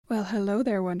Well, hello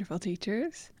there, wonderful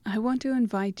teachers. I want to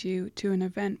invite you to an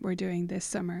event we're doing this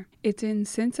summer. It's in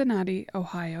Cincinnati,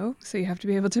 Ohio, so you have to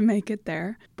be able to make it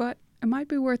there, but it might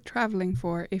be worth traveling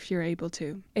for if you're able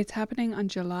to. It's happening on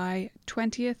July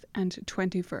 20th and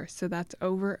 21st, so that's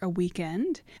over a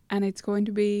weekend, and it's going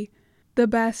to be the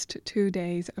best 2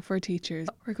 days for teachers.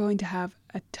 We're going to have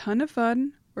a ton of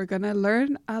fun. We're going to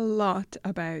learn a lot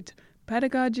about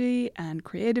pedagogy and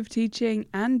creative teaching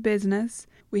and business.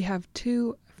 We have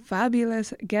 2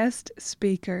 fabulous guest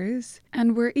speakers,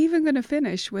 and we're even going to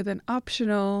finish with an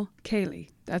optional ceilidh.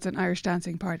 That's an Irish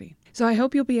dancing party. So I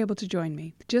hope you'll be able to join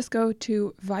me. Just go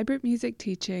to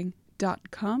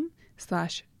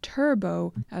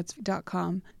vibrantmusicteaching.com/turbo. That's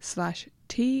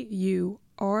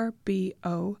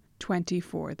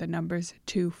 .com/TURBO24. The number's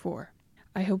 24.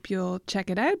 I hope you'll check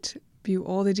it out, view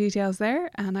all the details there,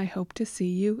 and I hope to see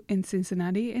you in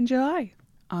Cincinnati in July.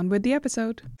 On with the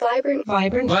episode.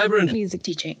 Vibrant music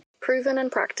teaching. Proven and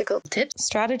practical Tips,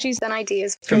 strategies, and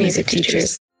ideas for music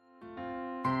teachers.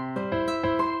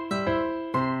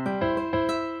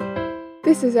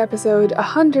 This is episode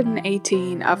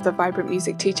 118 of the Vibrant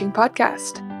Music Teaching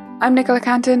Podcast. I'm Nicola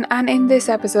Canton, and in this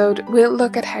episode, we'll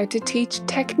look at how to teach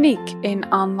technique in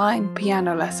online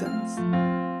piano lessons.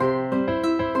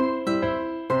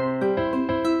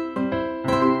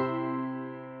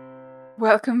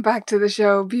 Welcome back to the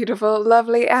show, beautiful,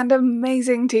 lovely, and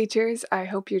amazing teachers. I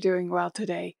hope you're doing well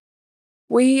today.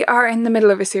 We are in the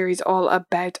middle of a series all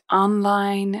about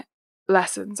online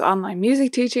lessons, online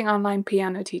music teaching, online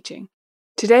piano teaching.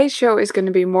 Today's show is going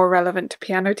to be more relevant to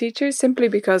piano teachers simply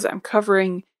because I'm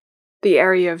covering the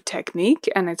area of technique,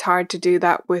 and it's hard to do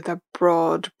that with a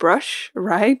broad brush,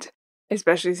 right?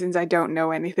 Especially since I don't know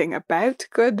anything about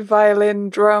good violin,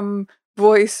 drum,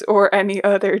 voice, or any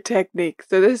other technique.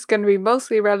 So this is going to be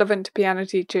mostly relevant to piano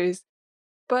teachers.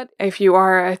 But if you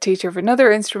are a teacher of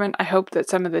another instrument, I hope that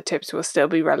some of the tips will still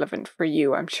be relevant for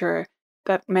you. I'm sure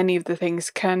that many of the things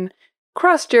can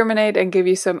cross-germinate and give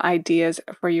you some ideas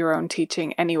for your own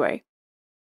teaching anyway.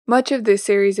 Much of this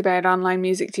series about online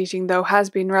music teaching, though, has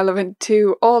been relevant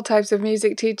to all types of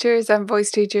music teachers and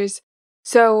voice teachers.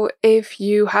 So if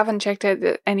you haven't checked out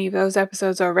any of those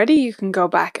episodes already, you can go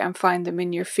back and find them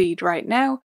in your feed right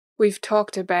now. We've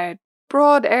talked about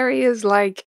broad areas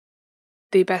like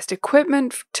the best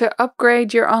equipment to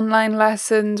upgrade your online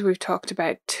lessons. We've talked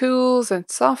about tools and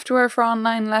software for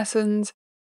online lessons.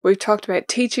 We've talked about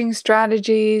teaching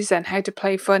strategies and how to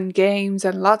play fun games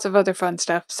and lots of other fun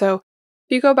stuff. So if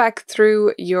you go back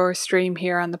through your stream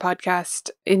here on the podcast,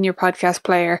 in your podcast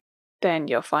player, then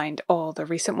you'll find all the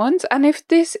recent ones. And if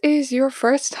this is your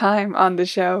first time on the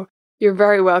show, you're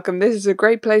very welcome. This is a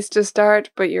great place to start,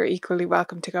 but you're equally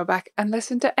welcome to go back and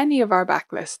listen to any of our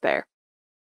backlists there.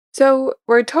 So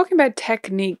we're talking about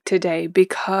technique today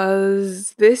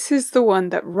because this is the one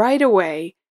that right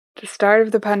away, the start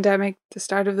of the pandemic, the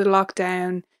start of the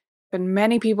lockdown, when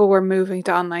many people were moving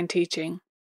to online teaching,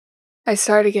 I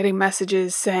started getting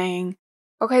messages saying,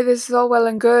 okay, this is all well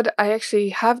and good. I actually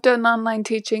have done online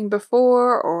teaching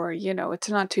before, or, it's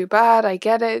not too bad. I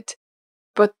get it.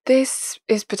 But this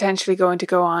is potentially going to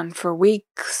go on for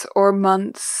weeks or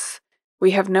months.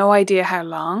 We have no idea how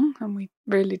long, and we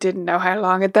really didn't know how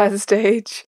long at that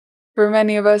stage for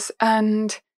many of us.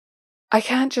 And I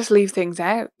can't just leave things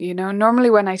out, Normally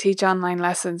when I teach online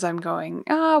lessons, I'm going,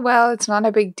 well, it's not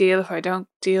a big deal if I don't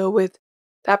deal with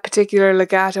that particular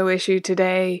legato issue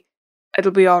today.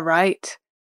 It'll be all right.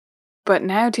 But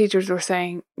now teachers were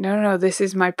saying, no, this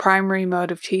is my primary mode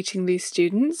of teaching these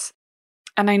students,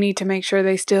 and I need to make sure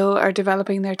they still are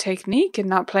developing their technique and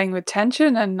not playing with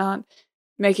tension and not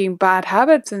making bad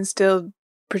habits and still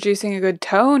producing a good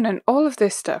tone and all of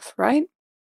this stuff, right?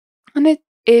 And it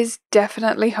is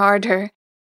definitely harder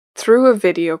through a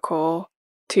video call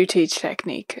to teach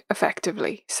technique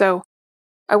effectively. So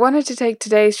I wanted to take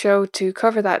today's show to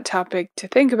cover that topic, to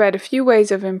think about a few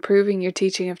ways of improving your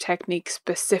teaching of technique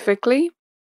specifically,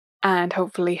 and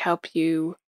hopefully help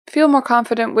you feel more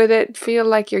confident with it, feel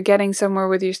like you're getting somewhere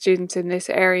with your students in this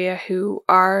area you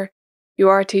are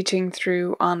teaching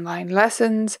through online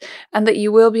lessons, and that you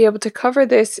will be able to cover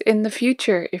this in the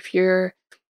future if you're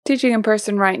teaching in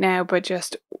person right now, but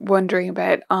just wondering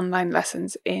about online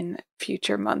lessons in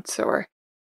future months or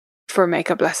for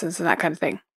makeup lessons and that kind of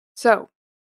thing. So,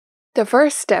 the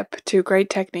first step to great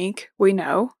technique, we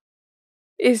know,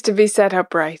 is to be set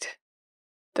up right.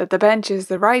 That the bench is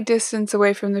the right distance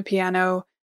away from the piano,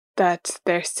 that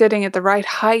they're sitting at the right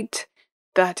height,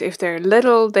 that if they're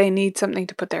little, they need something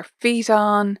to put their feet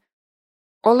on.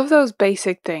 All of those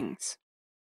basic things.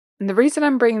 And the reason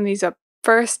I'm bringing these up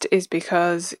first is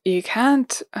because you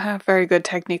can't have very good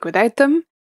technique without them.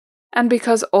 And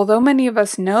because although many of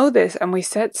us know this and we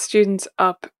set students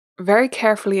up very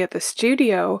carefully at the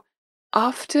studio,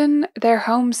 often their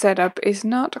home setup is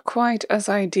not quite as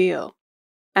ideal.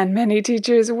 And many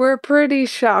teachers were pretty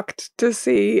shocked to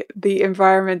see the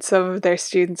environment some of their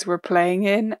students were playing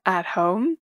in at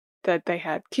home, that they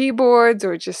had keyboards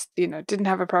or just, didn't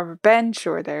have a proper bench,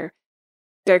 or their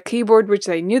keyboard, which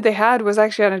they knew they had, was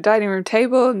actually on a dining room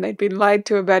table and they'd been lied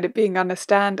to about it being on a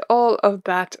stand, all of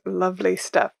that lovely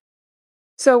stuff.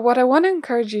 So what I want to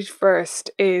encourage you first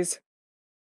is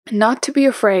not to be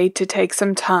afraid to take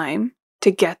some time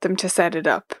to get them to set it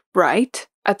up right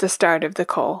at the start of the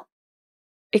call.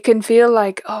 It can feel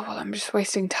like, oh, well, I'm just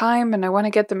wasting time and I want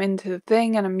to get them into the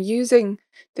thing and I'm using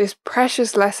this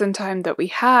precious lesson time that we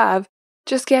have,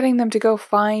 just getting them to go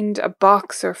find a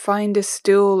box or find a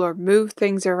stool or move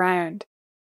things around.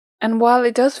 And while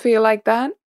it does feel like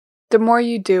that, the more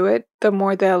you do it, the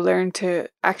more they'll learn to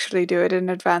actually do it in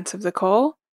advance of the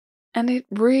call. And it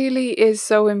really is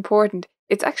so important.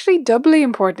 It's actually doubly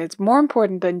important. It's more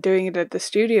important than doing it at the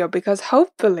studio because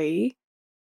hopefully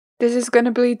this is going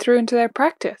to bleed through into their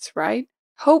practice, right?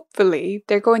 Hopefully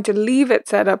they're going to leave it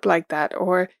set up like that,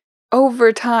 or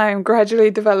over time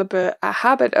gradually develop a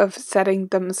habit of setting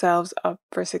themselves up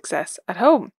for success at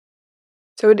home.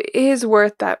 So it is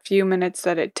worth that few minutes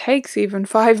that it takes, even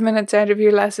 5 minutes out of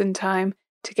your lesson time,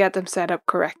 to get them set up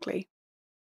correctly.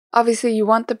 Obviously, you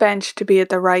want the bench to be at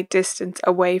the right distance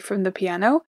away from the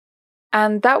piano.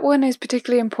 And that one is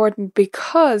particularly important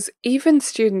because even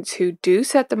students who do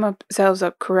set themselves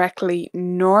up correctly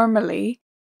normally,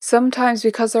 sometimes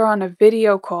because they're on a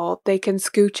video call, they can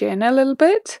scooch in a little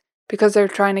bit because they're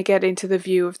trying to get into the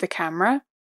view of the camera.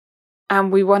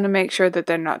 And we want to make sure that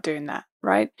they're not doing that,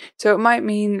 right? So it might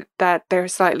mean that they're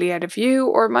slightly out of view,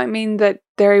 or it might mean that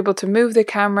they're able to move the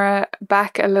camera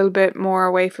back a little bit more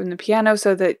away from the piano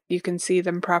so that you can see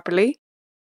them properly.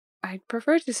 I'd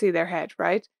prefer to see their head,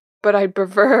 right? But I'd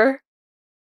prefer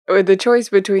the choice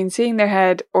between seeing their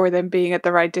head or them being at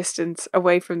the right distance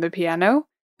away from the piano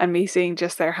and me seeing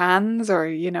just their hands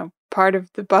or, part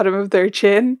of the bottom of their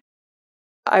chin.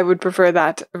 I would prefer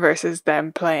that versus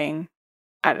them playing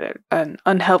at an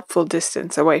unhelpful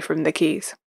distance away from the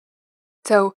keys.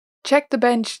 So check the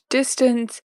bench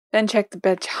distance, then check the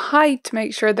bench height,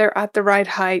 make sure they're at the right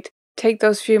height. Take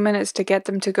those few minutes to get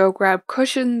them to go grab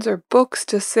cushions or books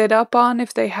to sit up on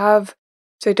if they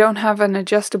don't have an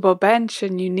adjustable bench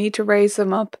and you need to raise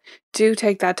them up. Do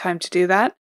take that time to do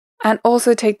that. And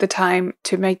also take the time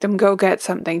to make them go get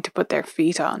something to put their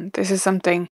feet on. This is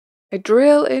something I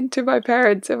drill into my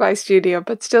parents in my studio,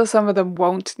 but still some of them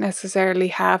won't necessarily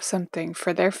have something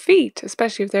for their feet,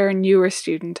 especially if they're a newer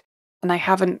student and I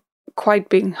haven't quite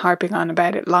been harping on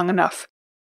about it long enough.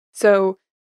 So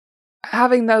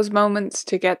having those moments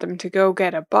to get them to go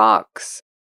get a box,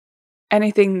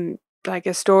 anything like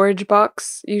a storage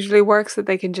box usually works, that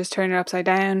they can just turn it upside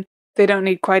down. They don't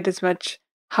need quite as much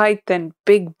height, then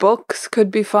big books could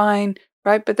be fine,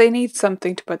 right? But they need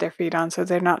something to put their feet on so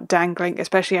they're not dangling,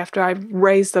 especially after I've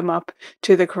raised them up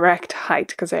to the correct height,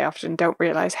 because they often don't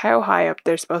realize how high up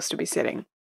they're supposed to be sitting.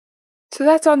 So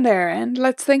that's on their end.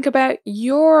 Let's think about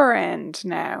your end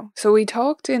now. So we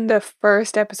talked in the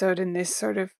first episode in this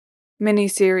sort of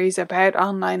mini-series about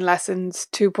online lessons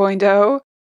 2.0.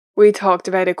 We talked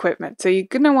about equipment. So you're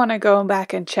going to want to go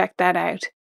back and check that out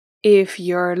if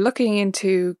you're looking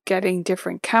into getting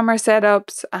different camera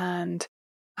setups and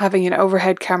having an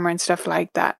overhead camera and stuff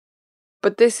like that.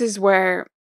 But this is where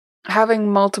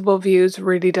having multiple views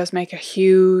really does make a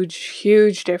huge,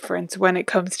 huge difference when it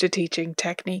comes to teaching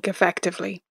technique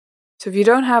effectively. So if you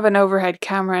don't have an overhead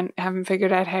camera and haven't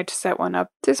figured out how to set one up,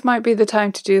 this might be the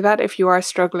time to do that if you are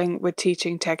struggling with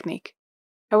teaching technique.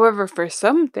 However, for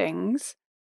some things,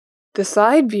 the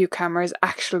side view camera is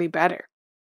actually better.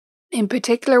 In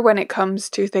particular, when it comes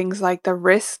to things like the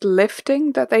wrist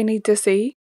lifting that they need to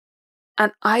see.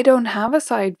 And I don't have a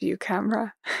side view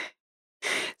camera.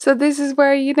 So this is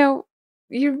where,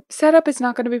 your setup is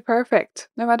not going to be perfect,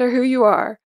 no matter who you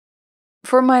are.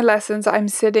 For my lessons, I'm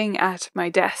sitting at my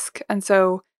desk. And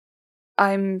so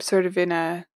I'm sort of in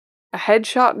a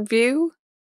headshot view.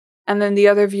 And then the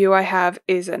other view I have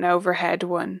is an overhead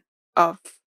one of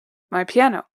my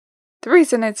piano. The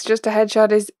reason it's just a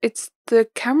headshot is it's the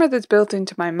camera that's built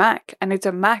into my Mac. And it's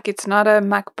a Mac, it's not a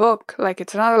MacBook. Like,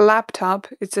 it's not a laptop,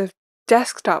 it's a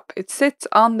desktop. It sits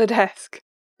on the desk.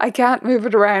 I can't move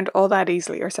it around all that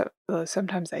easily, or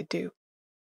sometimes I do.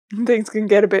 Things can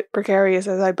get a bit precarious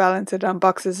as I balance it on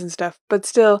boxes and stuff, but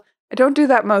still, I don't do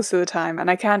that most of the time, and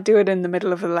I can't do it in the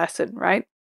middle of a lesson, right?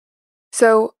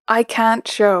 So I can't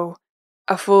show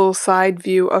a full side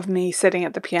view of me sitting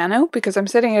at the piano, because I'm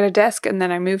sitting at a desk and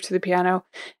then I move to the piano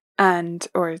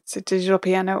or it's a digital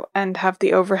piano, and have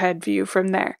the overhead view from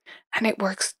there. And it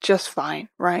works just fine,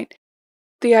 right?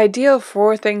 The ideal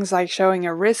for things like showing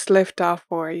a wrist lift off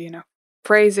or,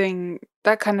 phrasing,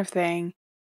 that kind of thing,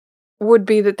 would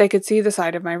be that they could see the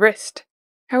side of my wrist.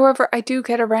 However, I do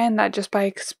get around that just by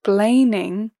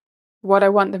explaining what I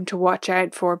want them to watch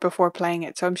out for before playing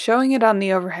it. So I'm showing it on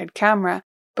the overhead camera,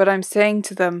 but I'm saying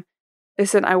to them,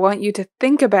 listen, I want you to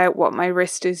think about what my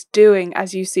wrist is doing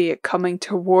as you see it coming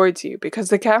towards you, because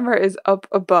the camera is up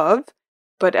above,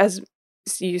 but as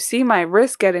you see my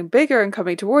wrist getting bigger and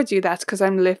coming towards you, that's because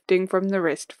I'm lifting from the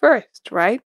wrist first,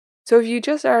 right? So if you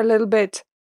just are a little bit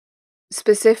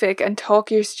specific and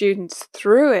talk your students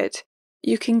through it,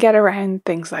 you can get around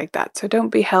things like that. So don't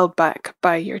be held back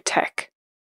by your tech.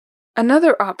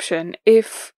 Another option,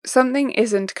 if something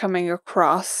isn't coming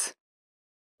across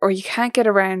or you can't get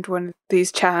around one of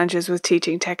these challenges with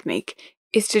teaching technique,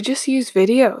 is to just use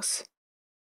videos.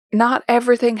 Not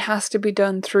everything has to be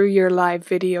done through your live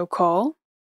video call,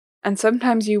 and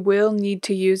sometimes you will need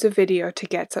to use a video to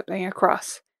get something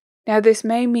across. Now, this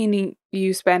may mean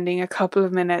you spending a couple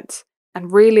of minutes,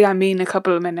 and really I mean a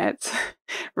couple of minutes,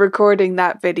 recording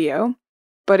that video,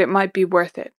 but it might be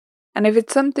worth it. And if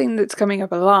it's something that's coming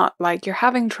up a lot, like you're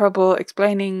having trouble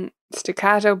explaining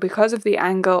staccato because of the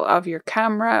angle of your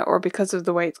camera or because of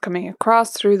the way it's coming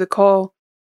across through the call,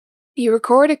 you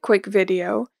record a quick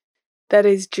video that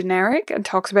is generic and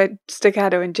talks about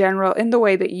staccato in general in the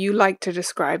way that you like to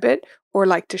describe it or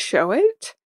like to show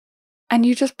it, and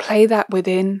you just play that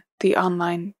within the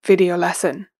online video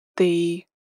lesson, the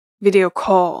video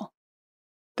call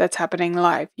that's happening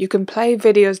live. You can play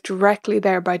videos directly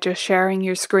there by just sharing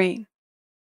your screen.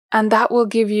 And that will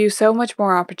give you so much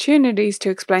more opportunities to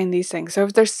explain these things. So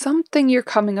if there's something you're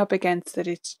coming up against that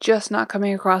it's just not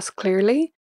coming across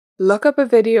clearly, look up a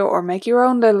video or make your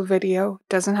own little video.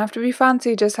 Doesn't have to be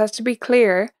fancy, just has to be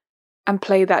clear, and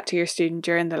play that to your student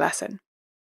during the lesson.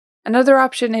 Another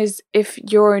option is, if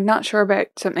you're not sure about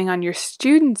something on your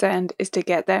student's end, is to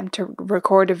get them to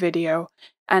record a video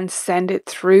and send it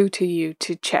through to you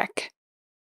to check.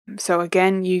 So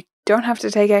again, you don't have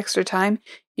to take extra time.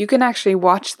 You can actually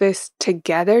watch this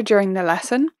together during the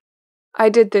lesson. I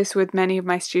did this with many of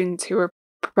my students who were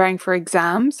preparing for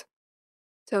exams.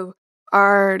 So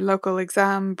our local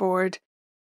exam board,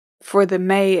 for the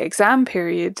May exam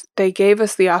period, they gave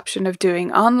us the option of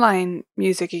doing online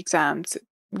music exams,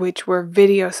 which were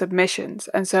video submissions.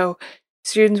 And so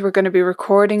students were going to be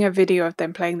recording a video of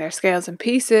them playing their scales and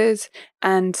pieces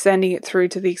and sending it through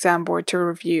to the exam board to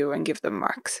review and give them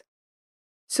marks.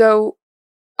 So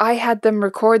I had them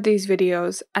record these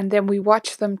videos and then we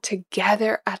watched them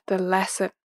together at the lesson.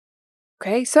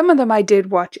 Okay, some of them I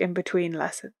did watch in between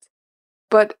lessons,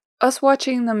 but us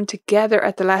watching them together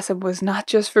at the lesson was not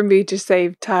just for me to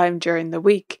save time during the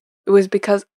week. It was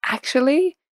because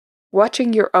actually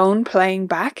watching your own playing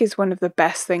back is one of the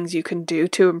best things you can do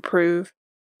to improve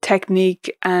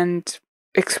technique and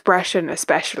expression,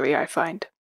 especially, I find.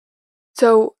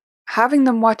 So having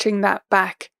them watching that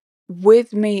back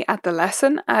with me at the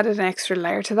lesson added an extra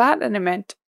layer to that, and it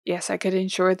meant, yes, I could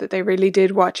ensure that they really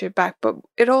did watch it back, but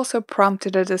it also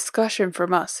prompted a discussion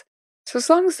from us. So as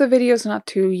long as the video's not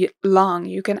too long,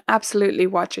 you can absolutely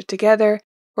watch it together,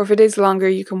 or if it is longer,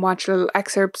 you can watch little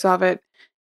excerpts of it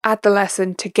at the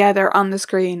lesson together on the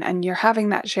screen, and you're having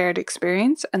that shared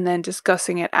experience and then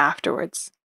discussing it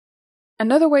afterwards.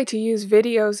 Another way to use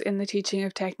videos in the teaching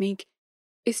of technique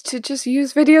is to just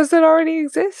use videos that already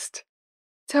exist.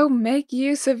 So make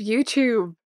use of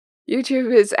YouTube.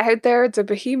 YouTube is out there, it's a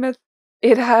behemoth.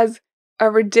 It has a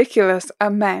ridiculous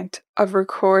amount of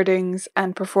recordings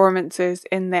and performances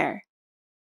in there.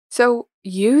 So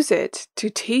use it to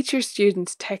teach your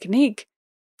students technique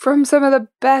from some of the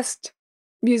best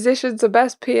musicians, the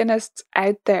best pianists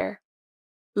out there.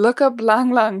 Look up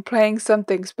Lang Lang playing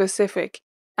something specific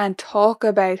and talk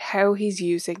about how he's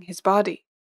using his body.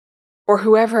 Or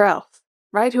whoever else,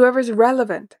 right? Whoever's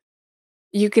relevant.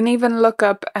 You can even look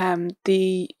up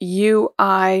the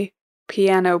UI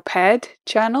Piano Ped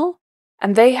channel,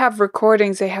 and they have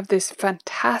recordings. They have this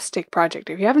fantastic project.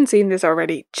 If you haven't seen this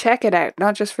already, check it out,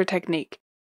 not just for technique.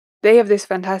 They have this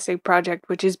fantastic project,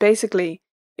 which is basically,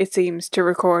 it seems, to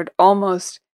record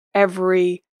almost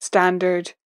every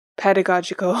standard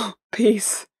pedagogical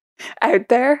piece out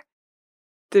there.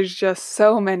 There's just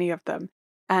so many of them,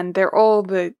 and they're all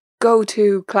the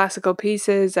go-to classical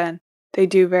pieces, and they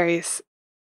do various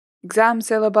exam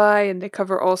syllabi and they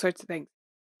cover all sorts of things.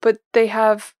 But they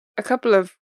have a couple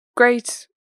of great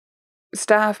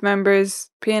staff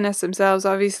members, pianists themselves,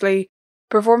 obviously,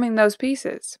 performing those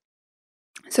pieces.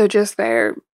 So just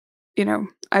their,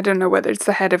 I don't know whether it's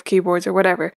the head of keyboards or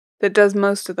whatever that does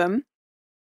most of them.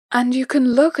 And you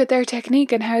can look at their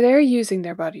technique and how they're using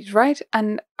their bodies, right?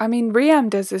 And I mean, RIAM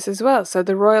does this as well. So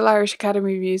the Royal Irish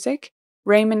Academy of Music,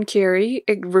 Raymond Curie,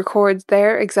 it records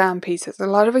their exam pieces. A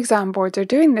lot of exam boards are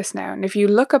doing this now. And if you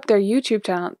look up their YouTube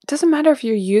channel, it doesn't matter if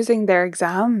you're using their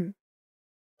exam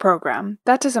program.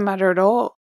 That doesn't matter at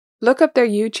all. Look up their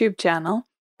YouTube channel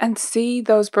and see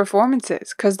those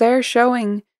performances because they're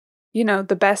showing,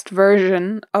 the best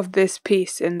version of this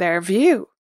piece in their view.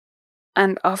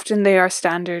 And often they are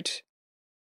standard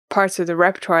parts of the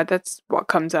repertoire. That's what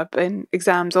comes up in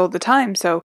exams all the time.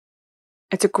 So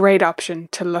it's a great option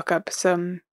to look up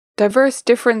some diverse,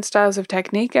 different styles of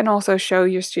technique and also show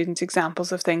your students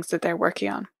examples of things that they're working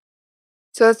on.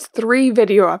 So that's 3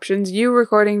 video options: you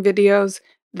recording videos,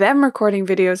 them recording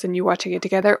videos and you watching it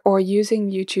together, or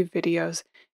using YouTube videos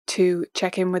to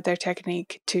check in with their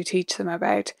technique to teach them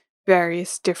about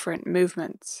various different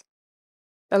movements.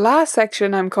 The last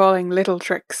section I'm calling little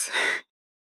tricks.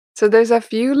 So there's a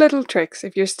few little tricks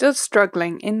if you're still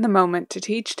struggling in the moment to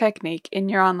teach technique in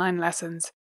your online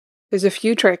lessons. There's a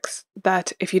few tricks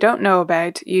that if you don't know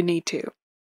about, you need to.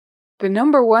 The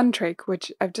number 1 trick,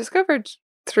 which I've discovered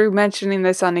through mentioning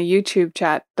this on a YouTube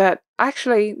chat, that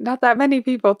actually not that many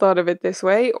people thought of it this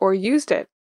way or used it,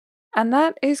 and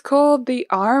that is called the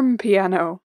arm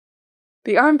piano.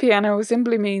 The arm piano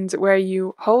simply means where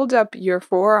you hold up your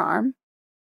forearm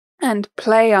and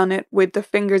play on it with the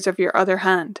fingers of your other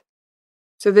hand.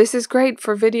 So this is great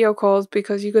for video calls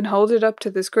because you can hold it up to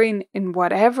the screen in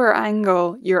whatever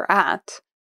angle you're at.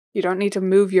 You don't need to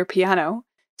move your piano.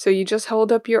 So you just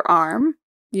hold up your arm,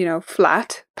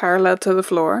 flat, parallel to the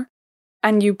floor,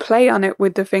 and you play on it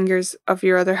with the fingers of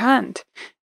your other hand.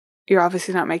 You're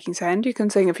obviously not making sound. You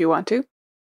can sing if you want to,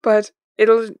 but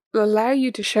it'll allow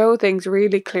you to show things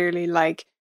really clearly, like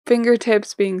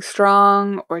fingertips being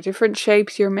strong or different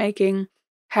shapes you're making,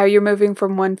 how you're moving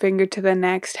from one finger to the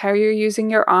next, how you're using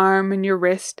your arm and your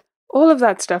wrist. All of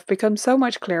that stuff becomes so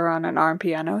much clearer on an arm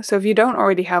piano. So if you don't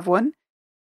already have one,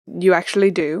 you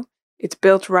actually do. It's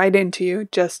built right into you.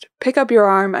 Just pick up your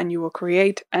arm and you will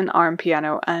create an arm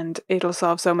piano and it'll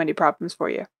solve so many problems for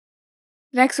you.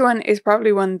 The next one is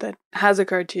probably one that has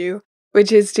occurred to you,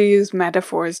 which is to use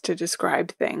metaphors to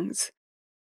describe things.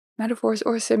 Metaphors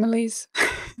or similes,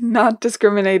 not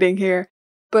discriminating here,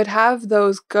 but have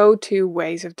those go-to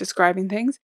ways of describing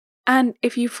things. And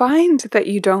if you find that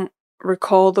you don't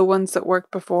recall the ones that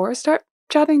worked before, start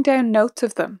jotting down notes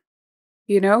of them.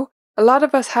 A lot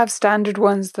of us have standard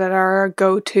ones that are our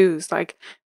go-tos. Like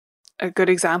a good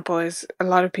example is a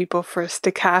lot of people for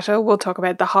staccato will talk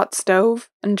about the hot stove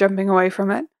and jumping away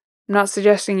from it. I'm not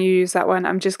suggesting you use that one.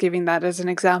 I'm just giving that as an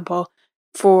example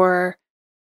for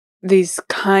these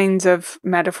kinds of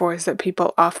metaphors that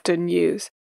people often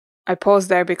use. I pause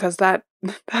there because that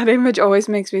image always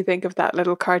makes me think of that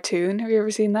little cartoon. Have you ever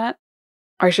seen that?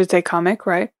 Or I should say comic,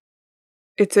 right?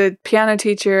 It's a piano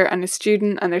teacher and a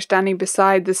student and they're standing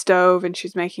beside the stove and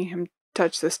she's making him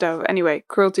touch the stove. Anyway,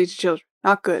 cruelty to children,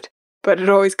 not good. But it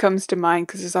always comes to mind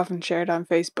because it's often shared on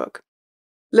Facebook.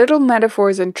 Little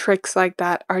metaphors and tricks like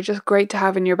that are just great to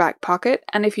have in your back pocket.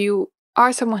 And if you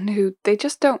are someone who they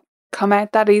just don't come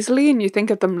out that easily and you think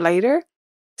of them later,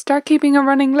 start keeping a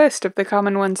running list of the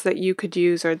common ones that you could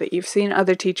use or that you've seen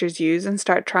other teachers use and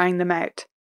start trying them out.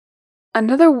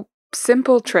 Another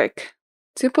simple trick,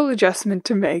 simple adjustment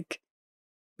to make,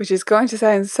 which is going to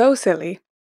sound so silly,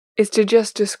 is to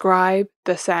just describe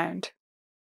the sound.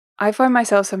 I find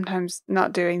myself sometimes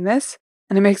not doing this,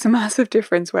 and it makes a massive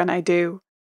difference when I do.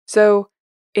 So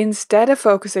instead of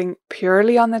focusing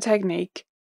purely on the technique,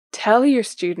 tell your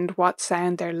student what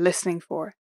sound they're listening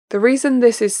for. The reason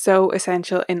this is so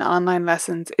essential in online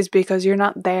lessons is because you're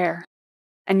not there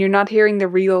and you're not hearing the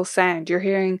real sound. You're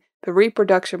hearing the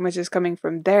reproduction, which is coming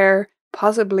from their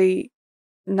possibly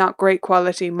not great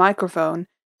quality microphone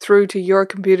through to your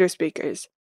computer speakers.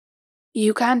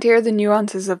 You can't hear the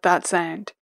nuances of that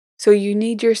sound. So you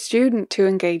need your student to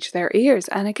engage their ears.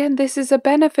 And again, this is a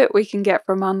benefit we can get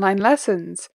from online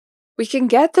lessons. We can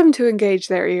get them to engage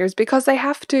their ears because they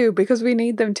have to, because we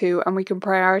need them to, and we can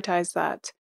prioritize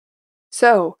that.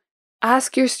 So,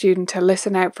 ask your student to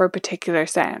listen out for a particular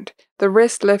sound. The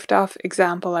wrist lift-off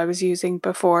example I was using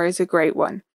before is a great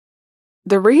one.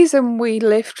 The reason we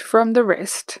lift from the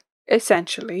wrist,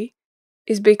 essentially,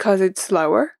 is because it's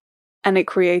slower and it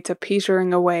creates a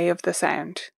petering away of the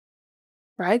sound.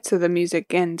 Right? So the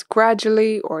music ends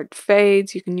gradually or it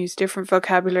fades. You can use different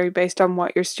vocabulary based on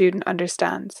what your student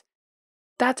understands.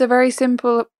 That's a very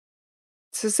simple,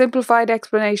 it's a simplified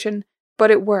explanation, but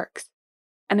it works.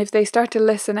 And if they start to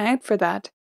listen out for that,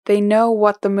 they know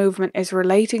what the movement is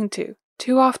relating to.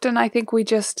 Too often, I think we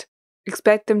just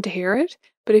expect them to hear it.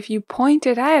 But if you point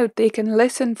it out, they can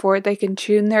listen for it, they can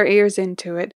tune their ears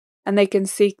into it, and they can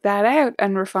seek that out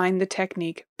and refine the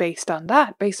technique based on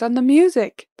that, based on the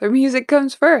music. The music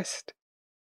comes first.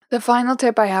 The final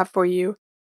tip I have for you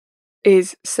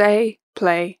is say,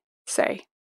 play, say.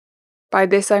 By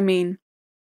this I mean,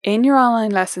 in your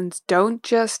online lessons, don't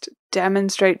just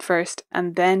demonstrate first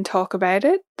and then talk about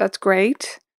it. That's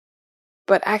great.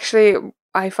 But actually,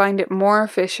 I find it more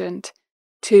efficient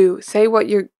to say what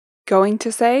you're going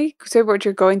to say what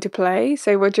you're going to play,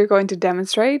 say what you're going to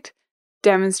demonstrate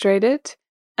it,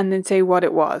 and then say what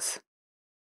it was.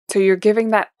 So you're giving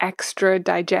that extra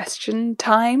digestion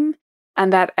time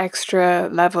and that extra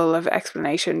level of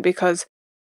explanation, because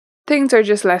things are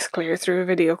just less clear through a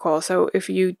video call. So if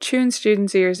you tune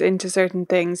students' ears into certain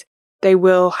things, they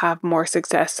will have more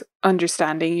success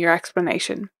understanding your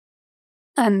explanation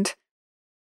and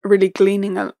really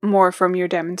gleaning more from your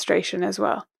demonstration as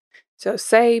well. So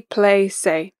say, play,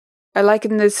 say. I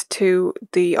liken this to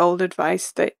the old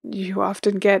advice that you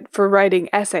often get for writing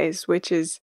essays, which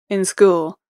is in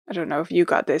school. I don't know if you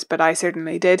got this, but I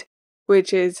certainly did,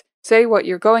 which is say what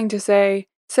you're going to say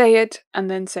it, and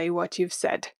then say what you've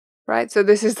said, right? So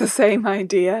this is the same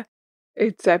idea,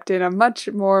 except in a much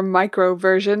more micro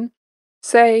version.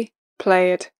 Say,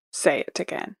 play it, say it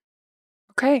again.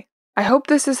 Okay, I hope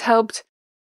this has helped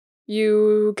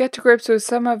you get to grips with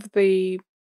some of the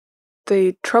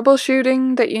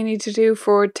troubleshooting that you need to do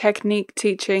for technique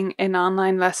teaching in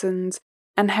online lessons,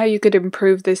 and how you could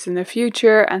improve this in the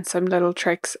future, and some little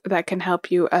tricks that can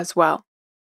help you as well.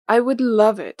 I would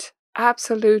love it,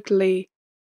 absolutely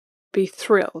be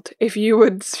thrilled, if you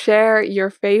would share your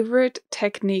favorite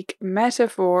technique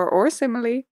metaphor or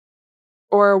simile,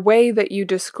 or a way that you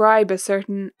describe a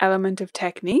certain element of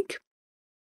technique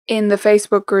in the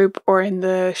Facebook group or in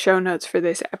the show notes for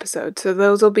this episode. So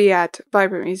those will be at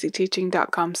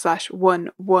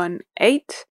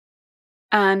vibrantmusicteaching.com/118.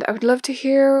 And I would love to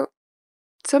hear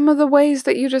some of the ways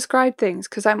that you describe things,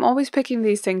 because I'm always picking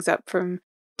these things up from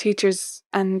teachers,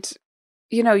 and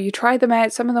you try them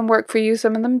out. Some of them work for you,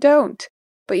 some of them don't.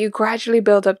 But you gradually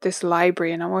build up this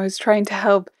library, and I'm always trying to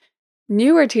help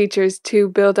newer teachers to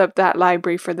build up that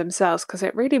library for themselves, because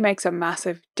it really makes a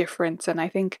massive difference. And I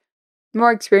think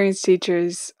more experienced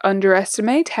teachers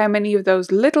underestimate how many of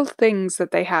those little things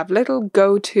that they have, little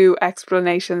go-to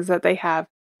explanations that they have,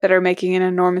 that are making an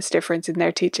enormous difference in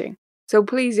their teaching. So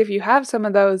please, if you have some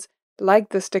of those,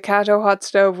 like the staccato hot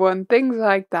stove one, things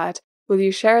like that, will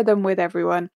you share them with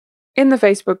everyone in the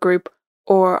Facebook group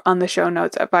or on the show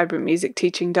notes at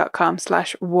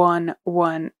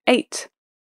vibrantmusicteaching.com/118.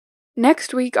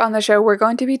 Next week on the show, we're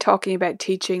going to be talking about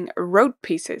teaching rote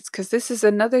pieces, because this is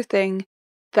another thing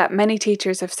that many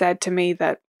teachers have said to me,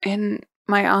 that in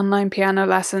my online piano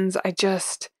lessons, I've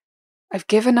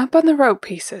given up on the rote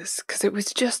pieces because it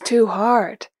was just too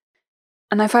hard.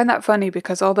 And I find that funny,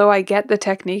 because although I get the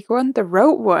technique one, the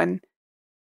rote one,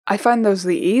 I find those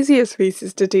the easiest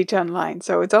pieces to teach online.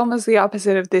 So it's almost the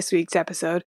opposite of this week's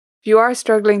episode. If you are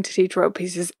struggling to teach rote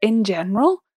pieces in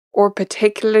general, or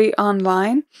particularly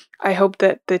online, I hope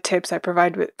that the tips I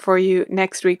provide for you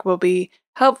next week will be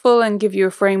helpful and give you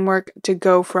a framework to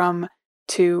go from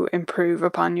to improve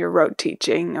upon your rote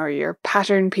teaching, or your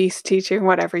pattern piece teaching,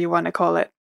 whatever you want to call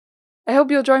it. I hope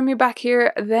you'll join me back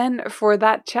here then for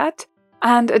that chat.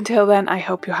 And until then, I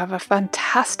hope you have a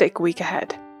fantastic week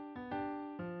ahead.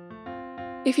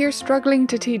 If you're struggling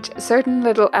to teach certain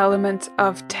little elements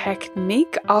of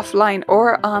technique offline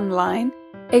or online,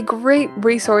 a great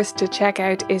resource to check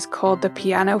out is called the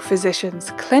Piano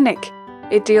Physicians Clinic.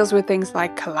 It deals with things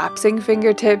like collapsing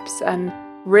fingertips and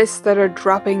wrists that are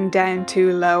dropping down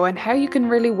too low, and how you can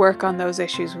really work on those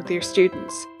issues with your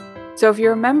students. So if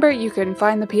you're a member, you can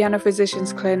find the Piano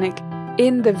Physicians Clinic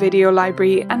in the video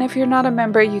library, and if you're not a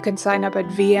member, you can sign up at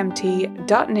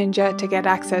vmt.ninja to get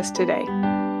access today.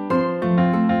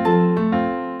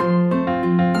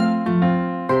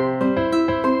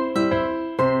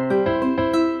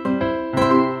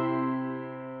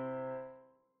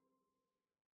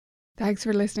 Thanks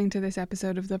for listening to this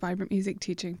episode of the Vibrant Music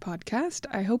Teaching Podcast.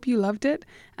 I hope you loved it,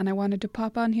 and I wanted to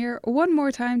pop on here one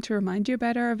more time to remind you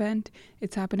about our event.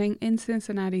 It's happening in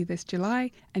Cincinnati this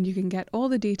July, and you can get all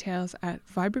the details at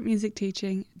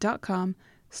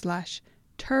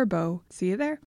vibrantmusicteaching.com/turbo. See you there.